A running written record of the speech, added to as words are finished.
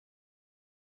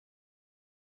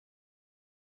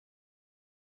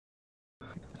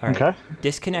All right. Okay.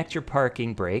 Disconnect your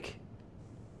parking brake.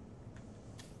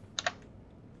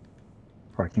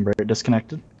 Parking brake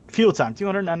disconnected. Fuel time,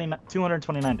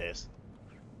 229 days.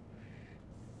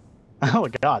 Oh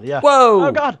god, yeah. Whoa!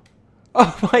 Oh god!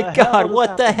 Oh my god,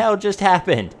 what the hell just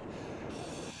happened?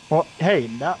 Well, hey,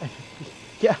 now,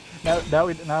 yeah, now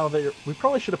that we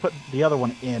probably should have put the other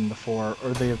one in before, or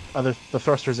the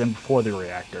thrusters in before the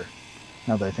reactor.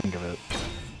 Now that I think of it,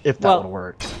 if that would have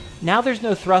worked. Now there's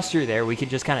no thruster there, we can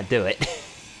just kind of do it.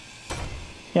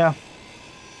 Yeah.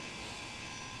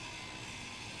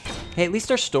 Hey, at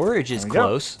least our storage is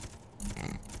close.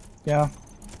 Yeah.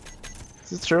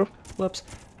 This is true. Whoops.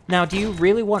 Now, do you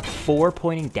really want 4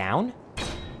 pointing down?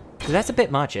 Because that's a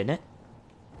bit much, isn't it?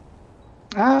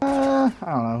 I don't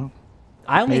know.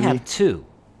 I only have 2.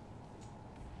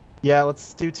 Yeah,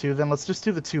 let's do 2 then. Let's just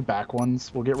do the 2 back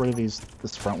ones. We'll get rid of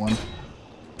this front one.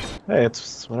 Hey,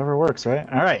 it's whatever works, right?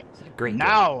 All right. Great.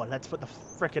 Now, let's put the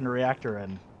frickin' reactor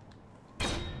in.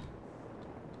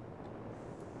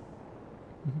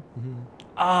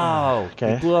 Oh,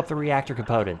 okay. We blew up the reactor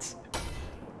components.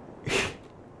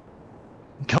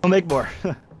 Go make more.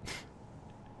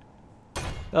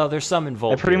 Oh, there's some in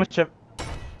Volt. I pretty much have...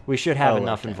 We should have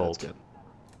enough in Volt.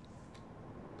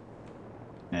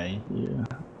 Yeah.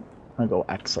 I'll go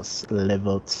access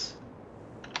levels.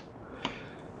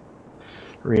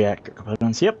 Reactor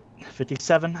components. Yep.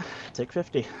 57. Take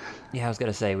 50. Yeah, I was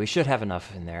gonna say we should have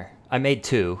enough in there. I made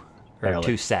 2, or Barely.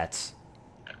 2 sets.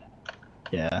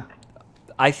 Yeah.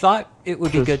 I thought it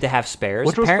would be good to have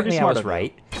spares. Apparently, I was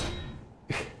right.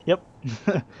 Yep.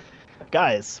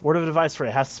 Guys, word of advice for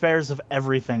you: have spares of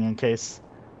everything in case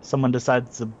someone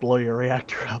decides to blow your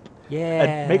reactor up. Yeah.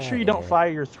 And make sure you don't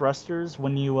fire your thrusters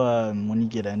when you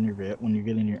get in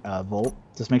your Volt.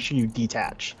 Just make sure you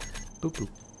detach. Boop boop.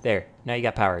 There. Now you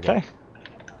got power again. Okay.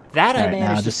 That I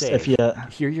managed to save. If you,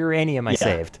 your uranium I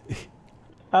saved.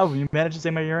 Oh, you managed to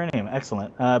save my uranium.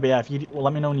 Excellent. But yeah, if you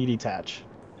let me know when you detach.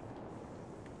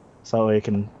 So you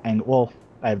can well,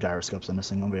 I have gyroscopes in this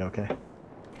thing. I'll be okay.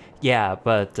 Yeah,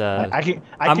 but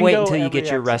I'm waiting until you get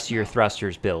your rest of your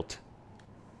thrusters built.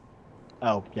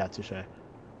 Oh, yeah, touche.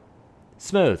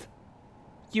 Smooth.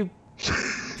 You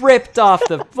ripped off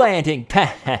the landing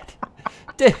pad.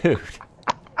 Dude.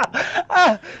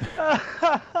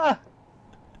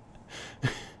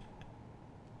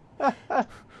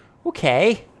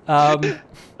 Okay.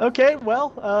 Okay,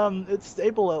 well, it's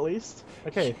stable at least.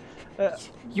 Okay.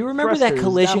 You remember that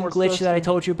collision glitch that I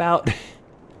told you about?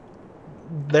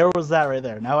 There was that right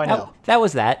there. Now I know. That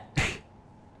was that.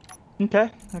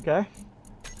 Okay.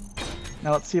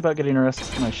 Now let's see about getting the rest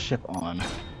of my ship on.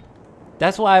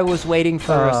 That's why I was waiting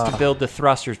for us to build the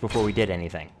thrusters before we did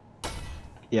anything.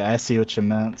 Yeah, I see what you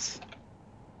meant.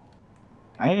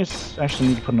 I just actually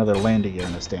need to put another landing gear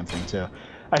in this damn thing, too.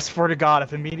 I swear to God,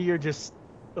 if a meteor just...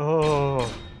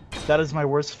 Oh, that is my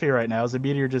worst fear right now, is a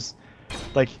meteor just,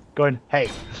 like, going, hey,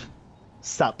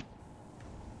 sup.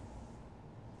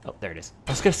 Oh, there it is.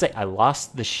 I was going to say, I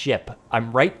lost the ship.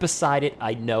 I'm right beside it,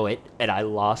 I know it, and I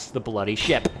lost the bloody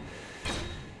ship.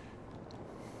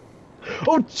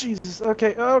 Oh, Jesus,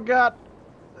 okay, oh, God.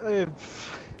 The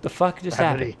fuck just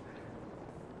happened?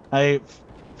 I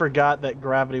forgot that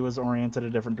gravity was oriented a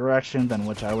different direction than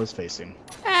which I was facing.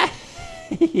 I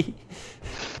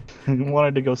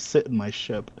wanted to go sit in my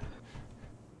ship.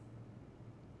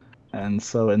 And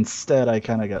so instead I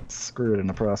kind of got screwed in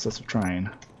the process of trying.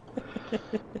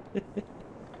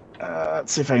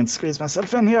 Let's see if I can squeeze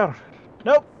myself in here.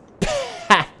 Nope.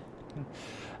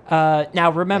 Now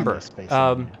remember,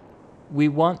 we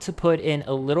want to put in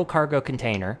a little cargo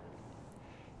container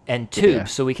and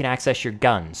tubes so we can access your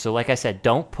guns. So like I said,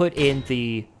 don't put in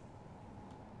the...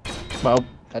 Well,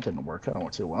 that didn't work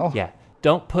out too well. Yeah.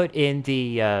 Don't put in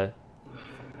the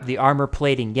armor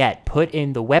plating yet. Put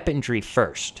in the weaponry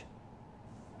first.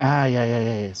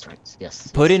 Yeah, that's right.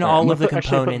 Yes. Put in all of the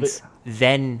components,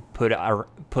 then put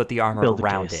the armor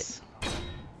around it.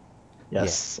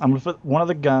 Yes. Yeah. I'm gonna put one of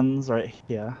the guns right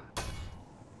here.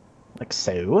 Like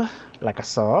so. Like I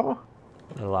saw. A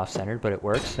little off-centered, but it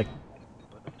works.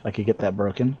 Like you get that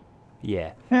broken.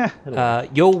 Yeah. Yeah.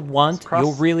 You'll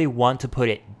really want to put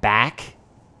it back.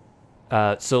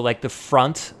 So like the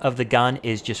front of the gun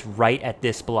is just right at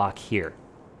this block here.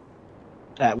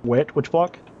 At which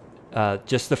block?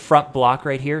 Just the front block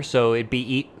right here. So it'd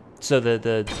be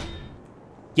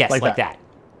yes, like that.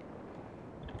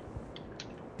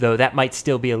 Though that might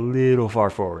still be a little far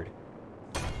forward.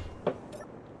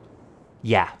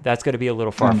 Yeah, that's going to be a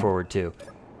little far forward too.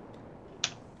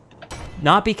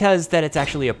 Not because that it's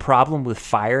actually a problem with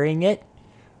firing it,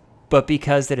 but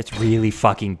because that it's really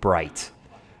fucking bright.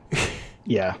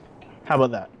 Yeah. How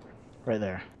about that? Right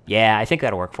there. Yeah, I think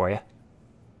that'll work for you.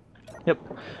 Yep.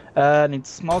 I need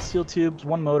small steel tubes,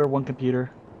 1 motor, 1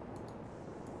 computer.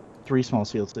 3 small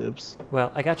steel tubes.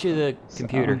 Well, I got you the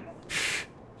computer.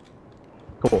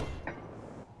 Cool.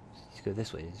 Let's go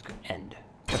this way. Let's go end.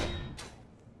 Okay.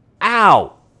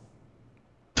 Ow!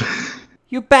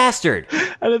 You bastard!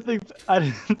 I didn't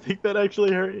think that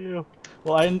actually hurt you.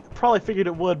 Well, I probably figured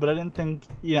it would, but I didn't think.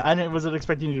 Yeah, wasn't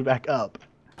expecting you to back up.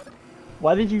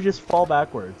 Why did you just fall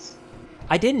backwards?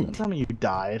 I didn't. Don't tell me you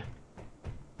died.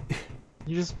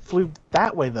 You just flew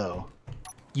that way, though.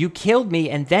 You killed me,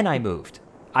 and then I moved.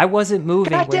 I wasn't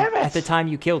moving at the time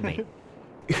you killed me.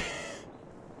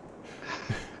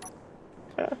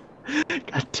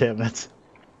 God damn it.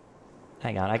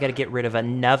 Hang on, I gotta get rid of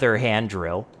another hand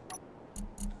drill.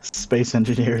 Space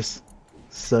engineers.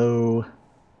 So...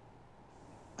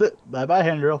 Bye-bye,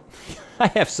 hand drill. I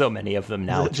have so many of them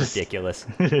now, it's ridiculous.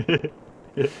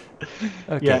 Okay,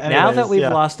 yeah, anyways, now that we've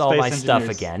lost all my stuff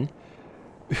again...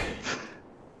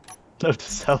 Note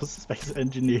to self, space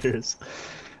engineers.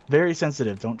 Very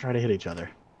sensitive, don't try to hit each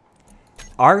other.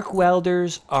 Arc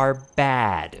welders are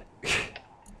bad.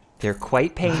 They're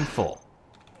quite painful.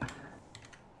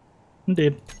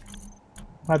 Indeed.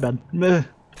 My bad.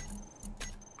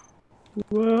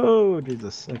 Whoa,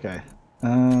 Jesus. Okay.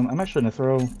 I'm actually gonna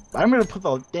throw... I'm gonna put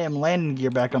the damn landing gear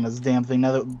back on this damn thing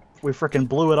now that we frickin'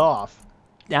 blew it off.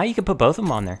 Now you can put both of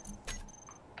them on there.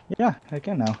 Yeah, I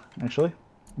can now, actually.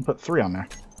 I'll put 3 on there.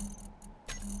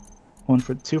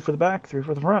 2 for the back, 3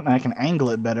 for the front, and I can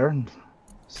angle it better.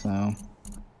 So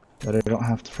that I don't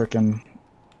have to frickin'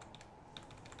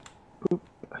 put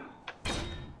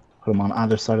them on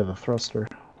either side of the thruster.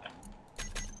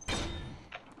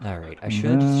 Alright, I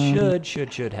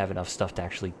should have enough stuff to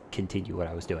actually continue what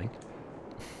I was doing.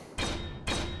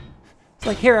 It's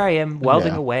like, here I am,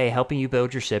 welding away, helping you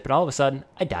build your ship, and all of a sudden,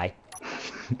 I die.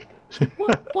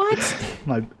 What?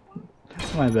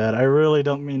 My bad. I really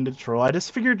don't mean to troll. I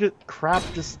just figured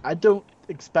I don't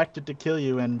expect it to kill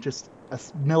you in just a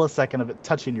millisecond of it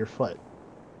touching your foot.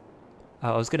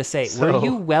 I was gonna say, were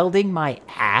you welding my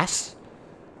ass?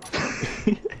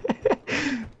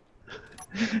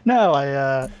 No,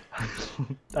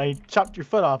 I chopped your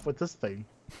foot off with this thing.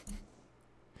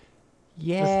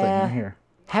 Yeah. This thing right here.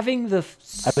 Having the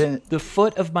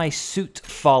foot of my suit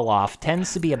fall off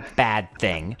tends to be a bad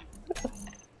thing.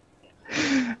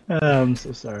 I'm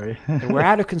so sorry. We're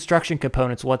out of construction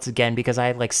components once again because I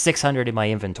had like 600 in my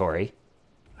inventory.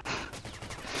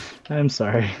 I'm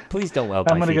sorry. Please don't weld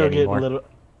my feet anymore.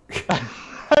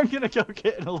 I'm gonna go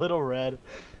get a little red.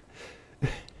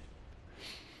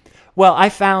 Well, I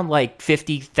found like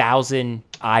 50,000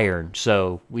 iron,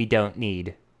 so we don't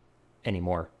need any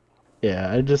more.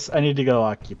 Yeah, I need to go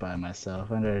occupy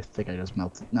myself. And I think I just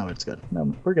melted. No, it's good.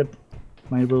 No, we're good.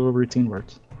 My little routine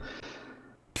works.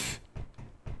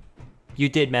 You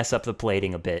did mess up the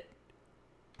plating a bit.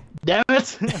 Damn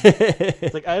it!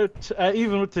 It's like I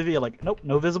even with the V, like, nope,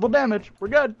 no visible damage. We're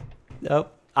good.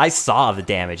 Nope. I saw the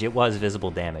damage. It was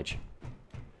visible damage.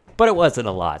 But it wasn't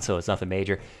a lot, so it's nothing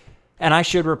major. And I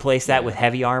should replace that with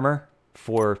heavy armor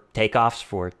for takeoffs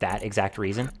for that exact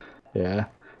reason. Yeah.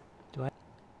 Do I?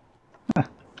 Huh.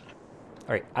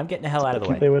 Alright, I'm getting the hell out of the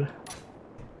way. They would.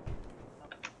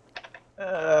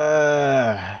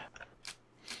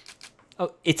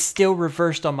 Oh, it's still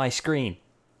reversed on my screen.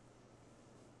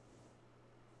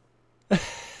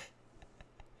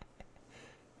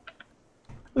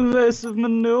 Evasive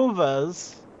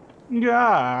maneuvers.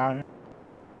 Yeah.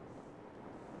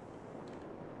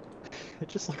 It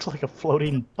just looks like a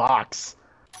floating box.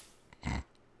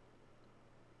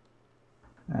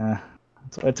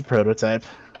 It's a prototype.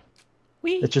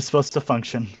 It's just supposed to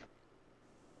function.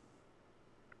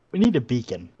 We need a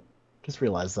beacon. Just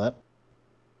realized that.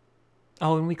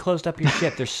 Oh, and we closed up your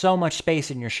ship. There's so much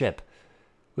space in your ship.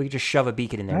 We could just shove a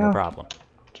beacon in there, no problem.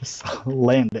 Just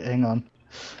land it. Hang on.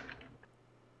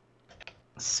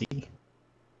 Let's see.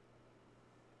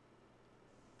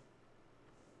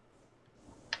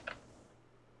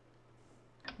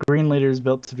 Green leader is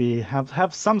built to be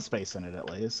have some space in it at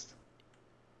least.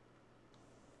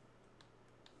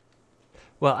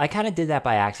 Well, I kind of did that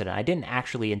by accident. I didn't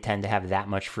actually intend to have that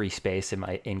much free space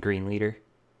in Green Leader.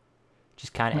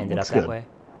 Just kind of ended up that way.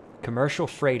 Commercial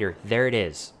freighter, there it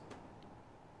is.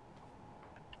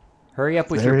 Hurry up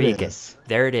with your beacon.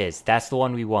 There it is. That's the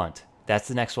one we want. That's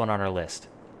the next one on our list.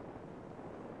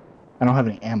 I don't have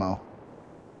any ammo.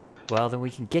 Well, then we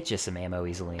can get you some ammo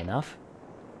easily enough.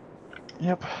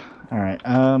 Yep. All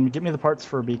right. Give me the parts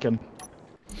for a beacon.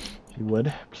 If you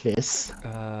would, please.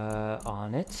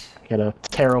 On it. Gotta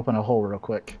tear open a hole real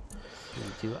quick.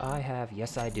 Do I have?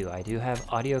 Yes, I do. I do have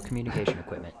audio communication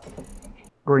equipment.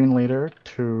 Green leader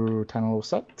to tunnel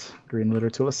set. Green leader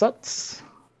to Lisette.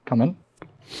 Come in.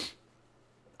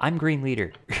 I'm green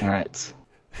leader. All right.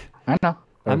 I know.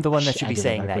 I'm the one that should be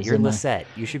saying that. You're Lisette.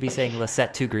 You should be saying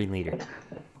Lisette to green leader.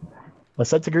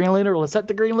 Lisette to green leader. Lisette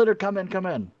to green leader. Come in. Come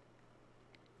in.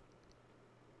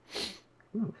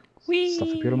 Ooh, stuff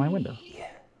appeared on my window.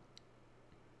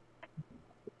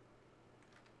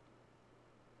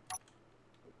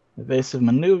 Evasive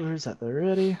maneuvers at the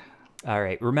ready. All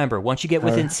right. Remember, once you get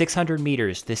within 600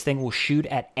 meters, this thing will shoot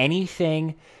at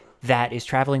anything that is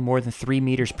traveling more than 3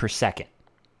 meters per second.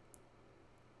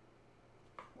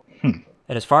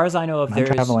 And as far as I know,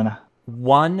 there's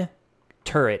one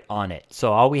turret on it.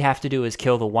 So all we have to do is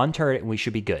kill the one turret and we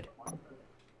should be good.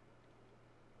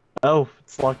 Oh,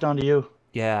 it's locked onto you.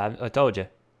 Yeah, I told you.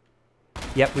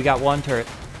 Yep, we got one turret.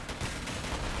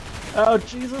 Oh,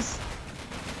 Jesus.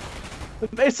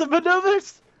 Evasive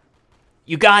maneuvers!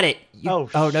 You got it!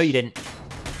 Oh, no, you didn't.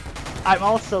 I'm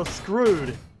also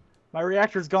screwed. My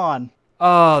reactor's gone.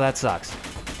 Oh, that sucks.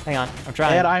 Hang on, I'm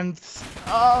trying. And I'm...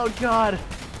 Oh, God.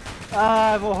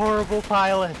 I'm a horrible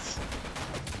pilot.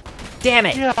 Damn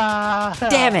it! Yeah.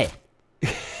 Damn it!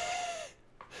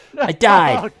 I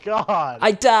died. Oh, God.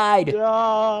 I died.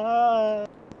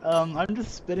 I'm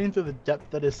just spinning through the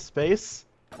depth that is space.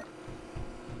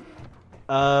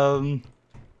 Crap,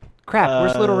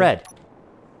 where's Little Red?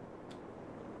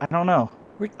 I don't know.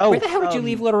 Where the hell did you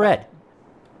leave Little Red?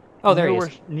 Oh, there he is.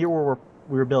 Near where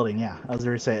we were building, yeah. I was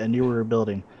going to say, near where we were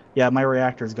building. Yeah, my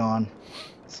reactor's gone,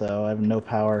 so I have no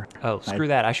power. Oh, screw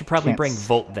that. I should probably bring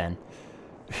Volt then.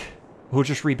 We'll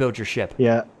just rebuild your ship.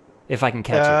 Yeah. If I can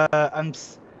catch it. I'm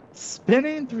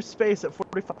spinning through space at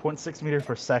 45.6 meters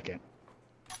per second.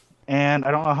 And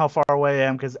I don't know how far away I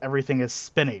am because everything is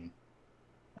spinning.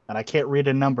 And I can't read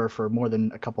a number for more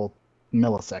than a couple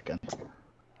milliseconds.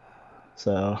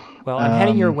 So... Well, I'm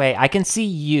heading your way. I can see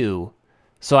you,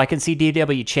 so I can see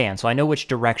DWChan, so I know which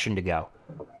direction to go.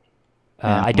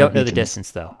 I don't know the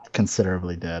distance, though.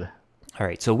 Considerably dead. All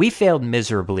right, so we failed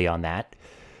miserably on that.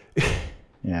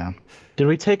 Yeah. Did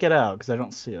we take it out? Because I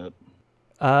don't see it.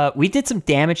 We did some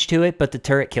damage to it, but the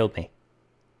turret killed me.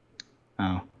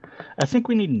 Oh. I think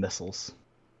we need missiles.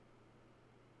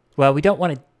 Well, we don't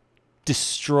want to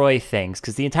destroy things,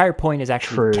 because the entire point is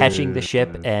actually catching the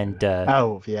ship and...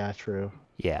 oh, yeah, true.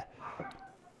 Yeah.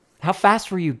 How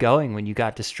fast were you going when you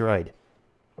got destroyed?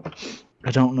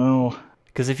 I don't know.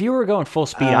 Because if you were going full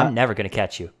speed, I'm never going to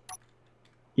catch you.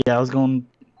 Yeah, I was going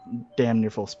damn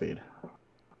near full speed.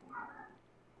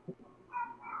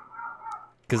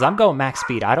 Because I'm going max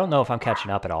speed. I don't know if I'm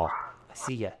catching up at all. I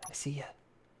see ya. I see ya.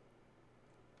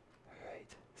 All right.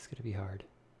 It's going to be hard.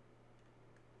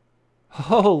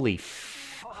 Holy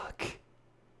fuck.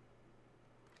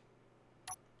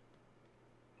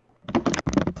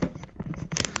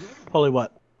 Holy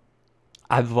what?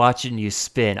 I'm watching you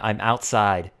spin. I'm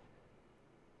outside.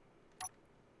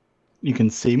 You can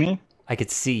see me? I could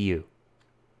see you.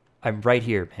 I'm right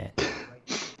here, man.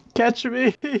 Catch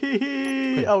me!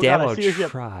 Oh, damn, God, I see your ship.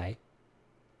 Try.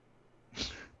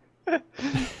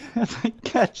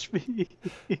 Catch me!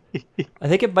 I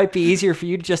think it might be easier for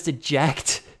you to just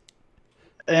eject.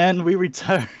 And we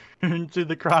return to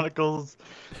the chronicles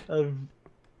of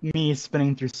me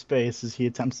spinning through space as he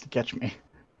attempts to catch me.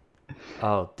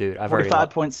 Oh, dude, I've already...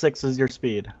 45.6 is your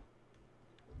speed.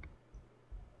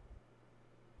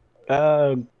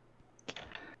 I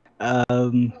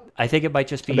think it might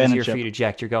just be easier for you to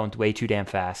eject. You're going way too damn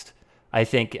fast. I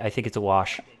think it's a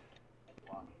wash.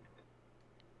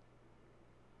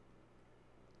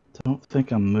 Don't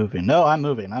think I'm moving. No, I'm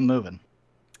moving. I'm moving.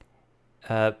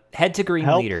 Head to green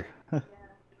leader.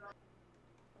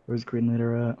 Where's green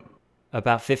leader at?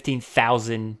 About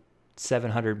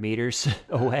 15,700 meters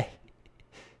away.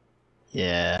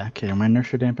 Yeah. Okay, are my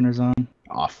inertia dampeners on?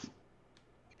 Off.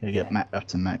 Gotta get up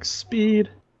to max speed.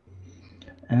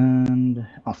 And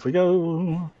off we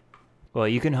go. Well,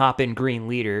 you can hop in green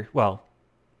leader. Well,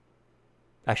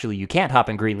 actually, you can't hop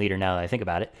in green leader now that I think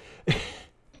about it.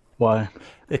 Why?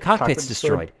 The cockpit's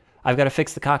destroyed. I've got to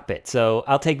fix the cockpit. So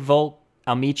I'll take Volt.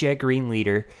 I'll meet you at green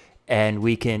leader, and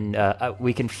we can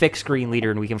fix green leader,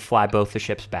 and we can fly both the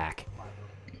ships back.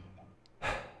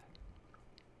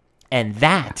 And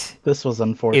that this was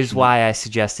unfortunate. Is why I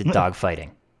suggested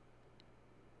dogfighting.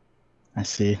 I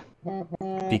see.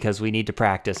 Because we need to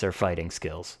practice our fighting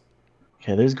skills.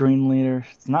 Okay, there's green leader.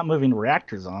 It's not moving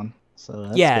reactors on, so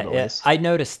that's good at least. I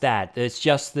noticed that. It's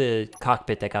just the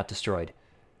cockpit that got destroyed.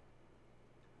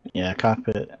 Yeah,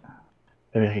 cockpit.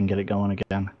 Maybe I can get it going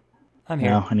again. I'm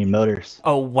here. No, I need motors.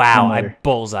 Oh, wow, I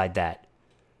bullseyed that.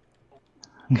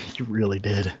 You really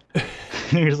did.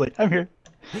 You're just like, I'm here.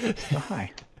 Oh, hi.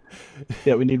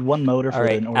 Yeah, we need one motor. All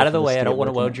right, out of the way. I don't want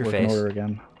to load your face.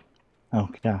 Again. Oh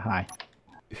yeah, hi.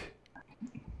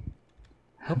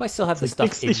 I hope I still have the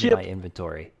stuff in my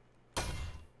inventory.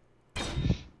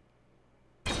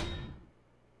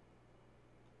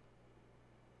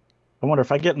 I wonder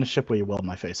if I get in the ship, will you weld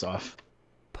my face off?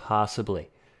 Possibly.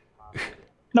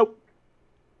 Nope.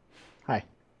 Hi.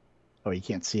 Oh, you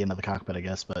can't see into the cockpit, I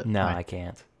guess, but no, hi. I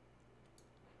can't.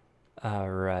 All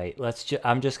right,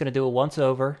 I'm just gonna do a once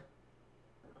over.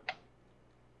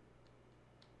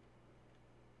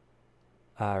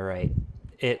 All right.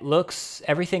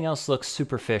 Everything else looks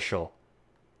superficial.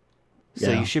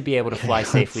 So you should be able to fly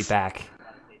safely back.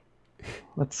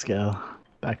 Let's go.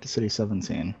 Back to City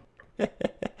 17.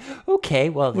 Okay,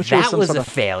 well, that was a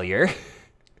failure.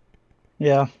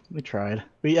 Yeah, we tried.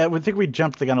 We think we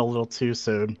jumped the gun a little too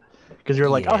soon. Because you were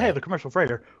like, oh, hey, the commercial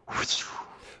freighter.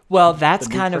 Well, that's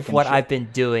kind of what I've been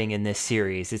doing in this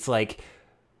series. It's like,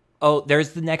 oh,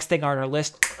 there's the next thing on our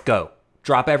list. Go.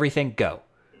 Drop everything. Go.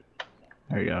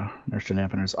 There you go. Inertia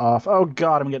dampener's off. Oh,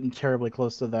 God, I'm getting terribly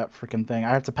close to that freaking thing. I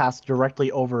have to pass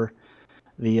directly over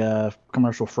the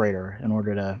commercial freighter in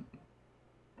order to...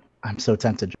 I'm so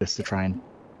tempted just to try and...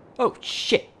 Oh,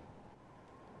 shit.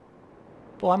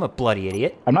 Well, I'm a bloody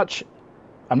idiot. I'm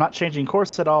not changing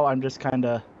course at all. I'm just kind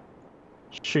of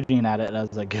shooting at it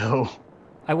as I go.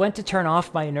 I went to turn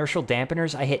off my inertial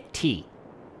dampeners. I hit T.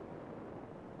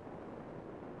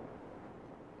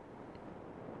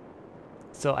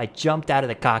 So I jumped out of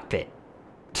the cockpit.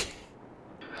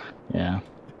 Yeah.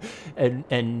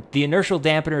 And the inertial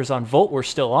dampeners on Volt were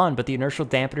still on, but the inertial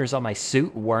dampeners on my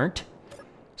suit weren't.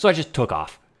 So I just took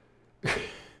off.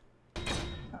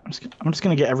 I'm just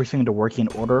going to get everything into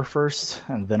working order first,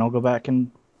 and then I'll go back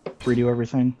and redo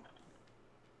everything.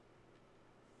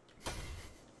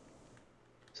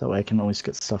 So I can always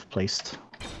get stuff placed.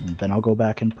 And then I'll go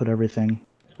back and put everything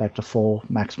back to full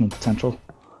maximum potential.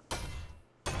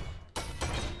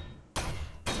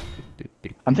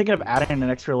 I'm thinking of adding an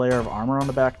extra layer of armor on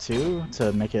the back too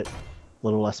to make it a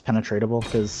little less penetratable,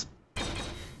 because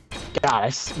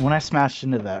God, when I smashed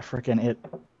into that, frickin' it,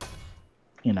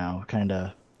 you know, kind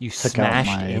of You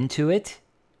smashed into it?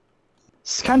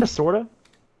 Kind of, sort of.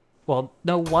 Well,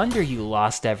 no wonder you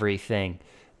lost everything.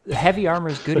 Heavy armor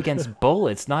is good against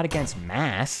bullets, not against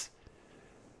mass.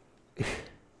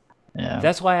 Yeah.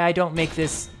 That's why I don't make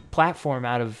this platform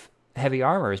out of heavy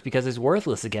armor, is because it's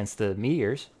worthless against the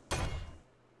meteors.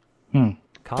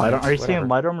 Are you saying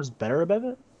light armor's better above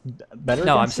it?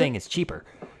 No, I'm saying it's cheaper.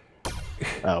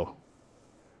 Oh.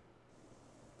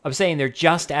 I'm saying they're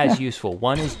just as useful.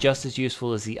 One is just as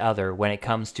useful as the other when it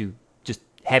comes to just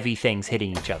heavy things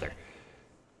hitting each other.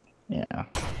 Yeah,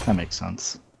 that makes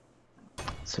sense.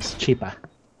 It's just cheaper.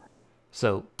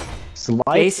 So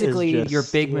basically, your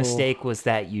big mistake was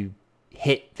that you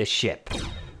hit the ship.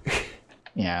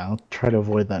 Yeah, I'll try to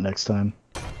avoid that next time.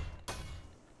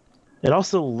 It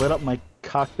also lit up my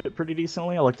cockpit pretty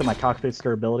decently. I looked at my cockpit's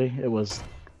durability. It was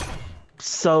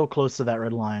so close to that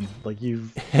red line. Like,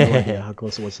 you've no idea how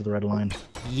close it was to the red line.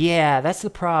 Yeah, that's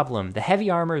the problem. The heavy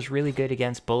armor is really good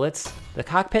against bullets. The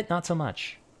cockpit, not so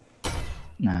much.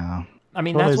 No. I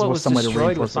mean, that's what was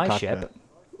destroyed with my ship.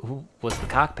 Was the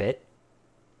cockpit.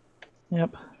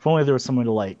 Yep. If only there was someone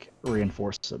to, like,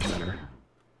 reinforce it better.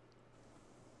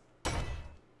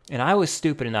 And I was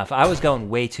stupid enough. I was going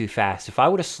way too fast. If I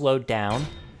would have slowed down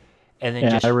and then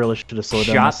just I really should have slowed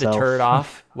down shot myself. the turret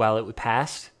off while it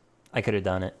passed, I could have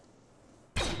done it.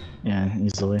 Yeah,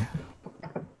 easily.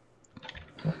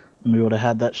 We would have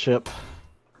had that ship.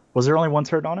 Was there only one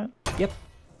turret on it? Yep.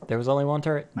 There was only one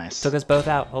turret. Nice. Took us both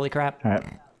out. Holy crap. All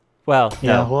right. Well,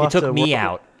 yeah, no, it took me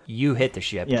out. You hit the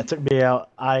ship. Yeah, it took me out.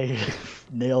 I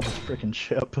nailed the freaking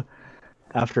ship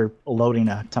after loading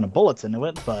a ton of bullets into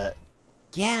it, but...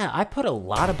 Yeah, I put a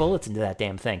lot of bullets into that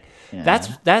damn thing. Yeah.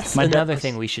 That's another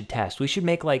thing we should test. We should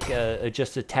make like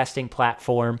just a testing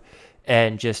platform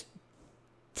and just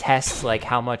test like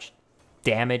how much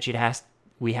damage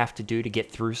we have to do to get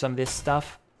through some of this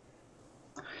stuff.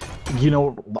 You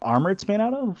know the armor it's made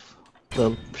out of?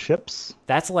 The ships?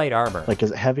 That's light armor. Like,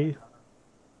 is it heavy?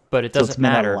 But it doesn't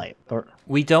matter. Light, or...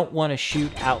 We don't want to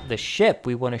shoot out the ship.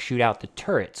 We want to shoot out the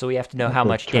turret. So we have to know how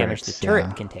much damage the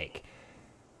turret can take.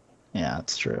 Yeah,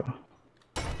 that's true.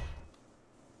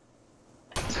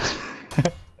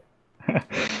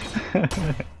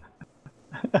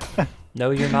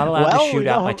 No, you're not allowed to shoot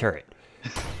out my turret.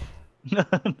 No,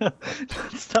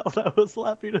 that's not what I was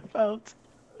laughing about.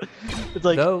 It's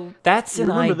like, though that's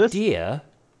an idea.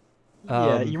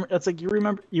 Yeah, it's like you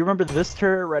remember this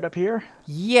turret right up here?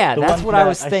 Yeah, that's what I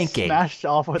was thinking. Smashed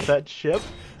off with that ship.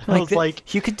 I was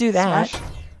like, you could do that.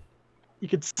 you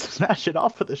could smash it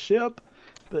off with a ship.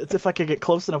 But it's if I could get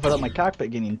close enough without my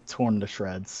cockpit getting torn to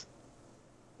shreds.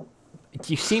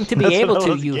 You seem to be That's able what I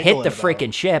to. was You hit the giggling about.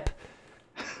 freaking ship.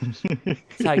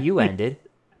 That's how you ended.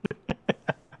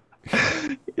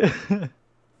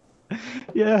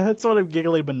 Yeah, that's what I'm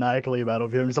giggling maniacally about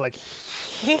over here. I'm just like,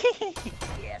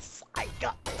 yes, I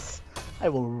got this. I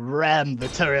will ram the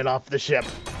turret off the ship.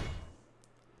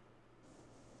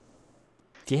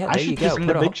 Yeah, I there you should go. just bring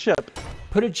the big ship.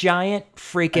 Put a giant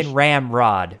freaking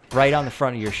ramrod right on the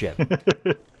front of your ship.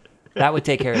 That would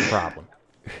take care of the problem.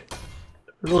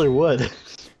 It really would. You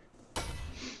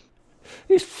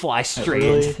just fly straight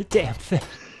really- into the damn thing.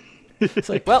 It's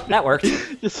like, well, that worked.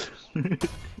 Just...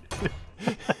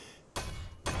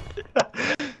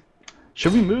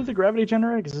 Should we move the gravity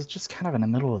generator? Because it's just kind of in the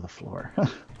middle of the floor.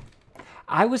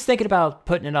 I was thinking about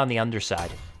putting it on the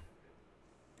underside.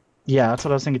 Yeah, that's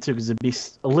what I was thinking too, because it'd be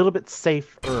a little bit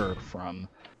safer from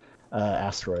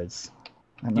asteroids.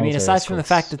 You mean aside from the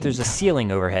fact that there's a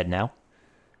ceiling overhead now?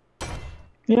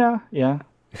 Yeah, yeah.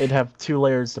 It'd have 2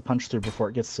 layers to punch through before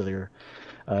it gets to your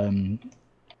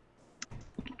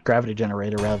gravity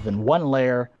generator, rather than 1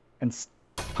 layer and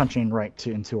punching right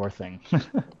into our thing.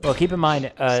 Well, keep in mind,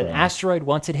 an asteroid,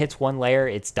 once it hits 1 layer,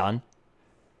 it's done.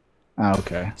 Oh,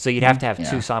 okay. So you'd have to have Yeah.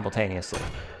 2 simultaneously.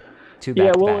 2 Yeah,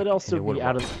 back to well, back, it'd also and it be wouldn't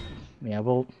out work. of. Yeah,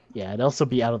 well, yeah, it'd also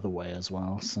be out of the way as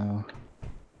well. So.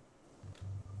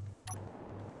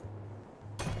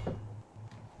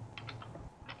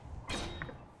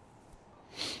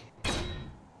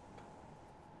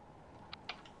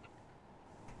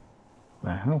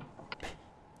 Wow.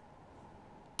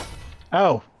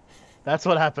 Oh, that's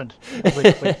what happened. I was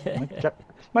like, wait,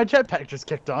 my jetpack just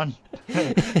kicked on.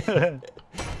 I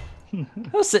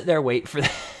was sitting there waiting for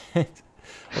that.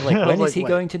 I'm like, I was when is like, he wait.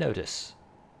 going to notice?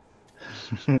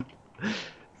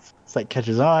 It's like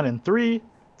catches on in 3,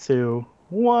 2,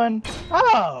 1.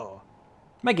 Oh!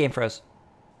 My game froze.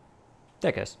 There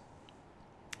it goes.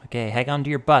 Okay, hang on to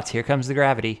your butts. Here comes the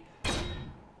gravity.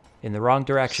 In the wrong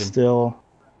direction. Still.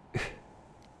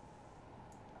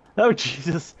 Oh,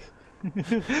 Jesus.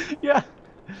 Yeah.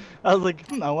 I was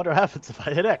like, I wonder what happens if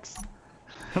I hit X.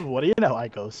 What do you know? I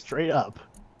go straight up.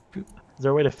 Is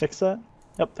there a way to fix that?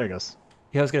 Yep, there it goes.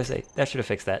 Yeah, I was going to say, that should have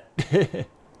fixed that.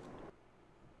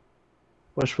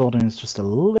 Bush building is just a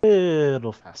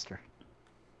little faster.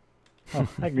 Oh,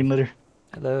 hi, Green Litter.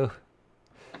 Hello.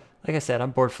 Like I said,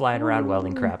 I'm bored flying around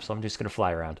welding crap, so I'm just going to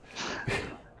fly around.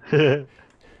 Yeah,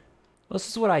 Well, this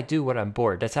is what I do when I'm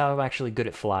bored. That's how I'm actually good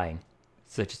at flying.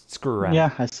 So just screw around.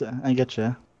 I get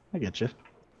you. I get you.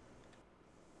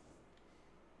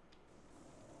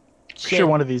 Shit. Sure,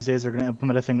 one of these days they're going to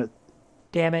implement a thing that.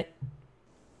 Damn it.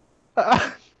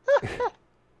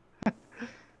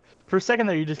 For a second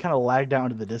there, you just kind of lagged out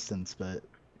into the distance, but.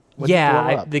 What did you Yeah,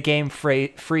 blow up? the game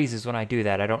freezes when I do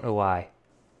that. I don't know why.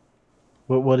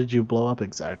 What did you blow up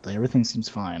exactly? Everything seems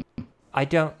fine. I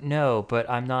don't know, but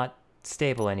I'm not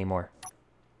stable anymore.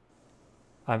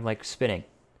 I'm like spinning.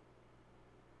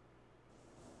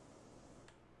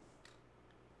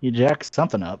 You jacked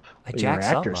something up. I but your jacked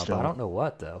something reactor's up. still- I don't know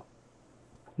what though.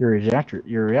 Your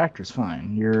reactor's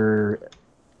fine. Your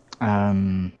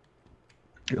landing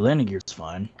gear's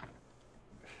fine.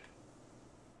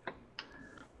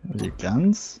 Was it your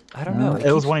guns? I don't know.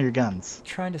 It was one of your guns.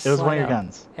 Trying to. It was one slide of your out.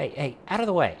 guns. Hey, out of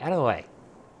the way! Out of the way!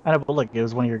 I know, but look, it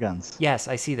was one of your guns. Yes,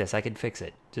 I see this. I can fix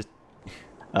it. Just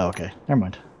Oh, okay. Never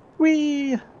mind.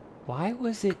 Whee! why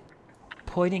was it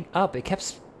pointing up? It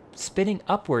kept spinning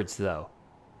upwards though.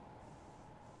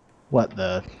 What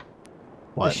the?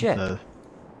 What ship.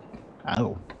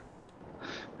 Oh.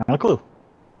 Not a clue.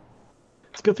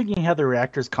 It's a good thing you have the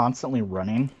reactors constantly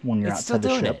running when you're It's still outside the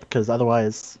doing ship, it. because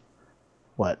otherwise,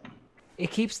 what?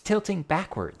 It keeps tilting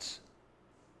backwards.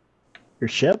 Your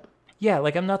ship? Yeah,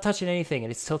 like I'm not touching anything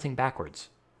and it's tilting backwards.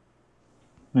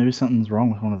 Maybe something's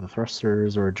wrong with one of the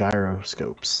thrusters or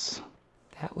gyroscopes.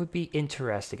 That would be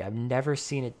interesting. I've never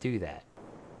seen it do that.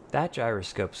 That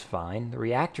gyroscope's fine. The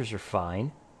reactors are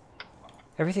fine.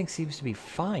 Everything seems to be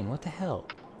fine. What the hell?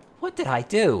 What did I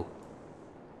do?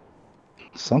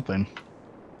 Something.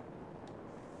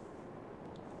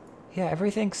 Yeah,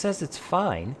 everything says it's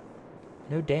fine.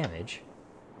 No damage.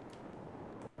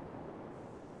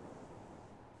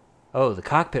 Oh, the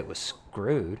cockpit was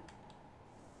screwed.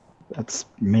 That's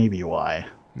maybe why.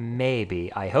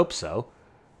 Maybe. I hope so.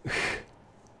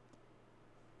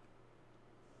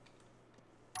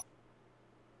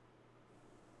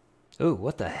 Ooh,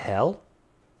 what the hell?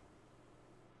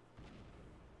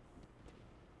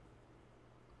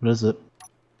 What is it?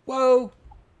 Whoa!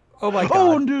 Oh my god.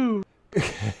 Oh, dude!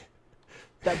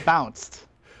 That bounced.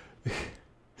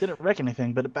 Didn't wreck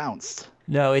anything, but it bounced.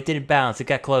 No, it didn't bounce. It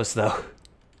got close, though. I'm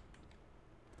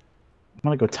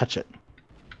gonna go touch it.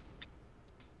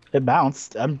 It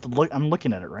bounced. I'm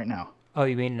looking at it right now. Oh,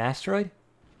 you mean an asteroid?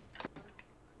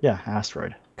 Yeah,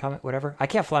 asteroid. Comet, whatever. I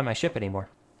can't fly my ship anymore.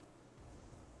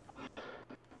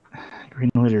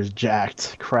 Green leader's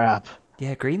jacked. Crap.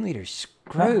 Yeah, green leader's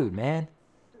screwed, man.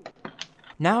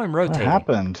 Now I'm rotating. What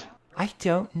happened? I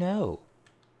don't know.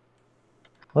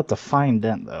 Left a fine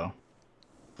dent, though.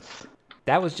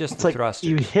 That was just It's the like thrusters.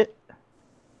 you hit...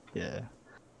 Yeah.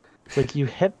 It's like you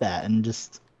hit that and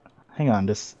just... Hang on,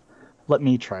 just let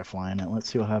me try flying it. Let's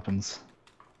see what happens.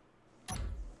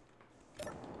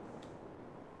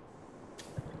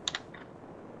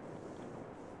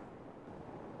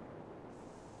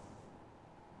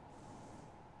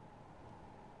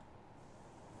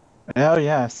 Oh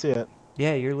yeah, I see it.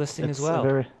 Yeah, you're listing It's as well. a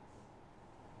very,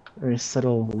 very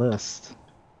subtle list.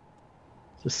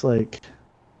 Just like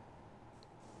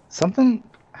something.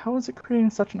 How is it creating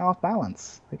such an off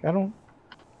balance? Like I don't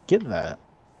get that.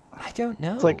 I don't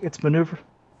know. It's like its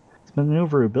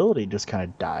maneuverability just kind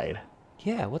of died.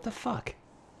 Yeah, what the fuck?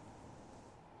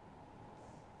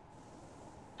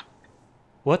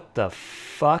 What the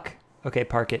fuck? Okay,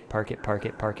 park it, park it, park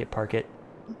it, park it, park it.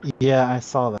 Yeah, I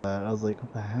saw that. I was like,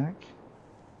 what the heck?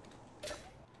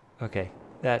 Okay,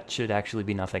 that should actually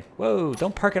be nothing. Whoa,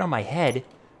 don't park it on my head.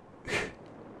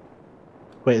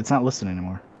 Wait, it's not listed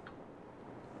anymore.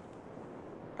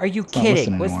 Are you It's not listed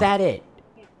kidding? Was anymore. that it?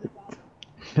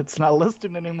 It's not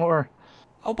listed anymore.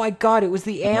 Oh my god, it was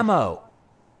the ammo.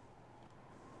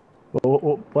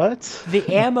 What?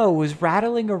 The ammo was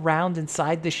rattling around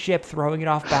inside the ship, throwing it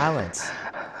off balance.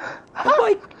 Oh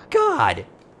my god!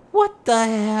 What the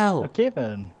hell? Okay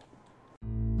then.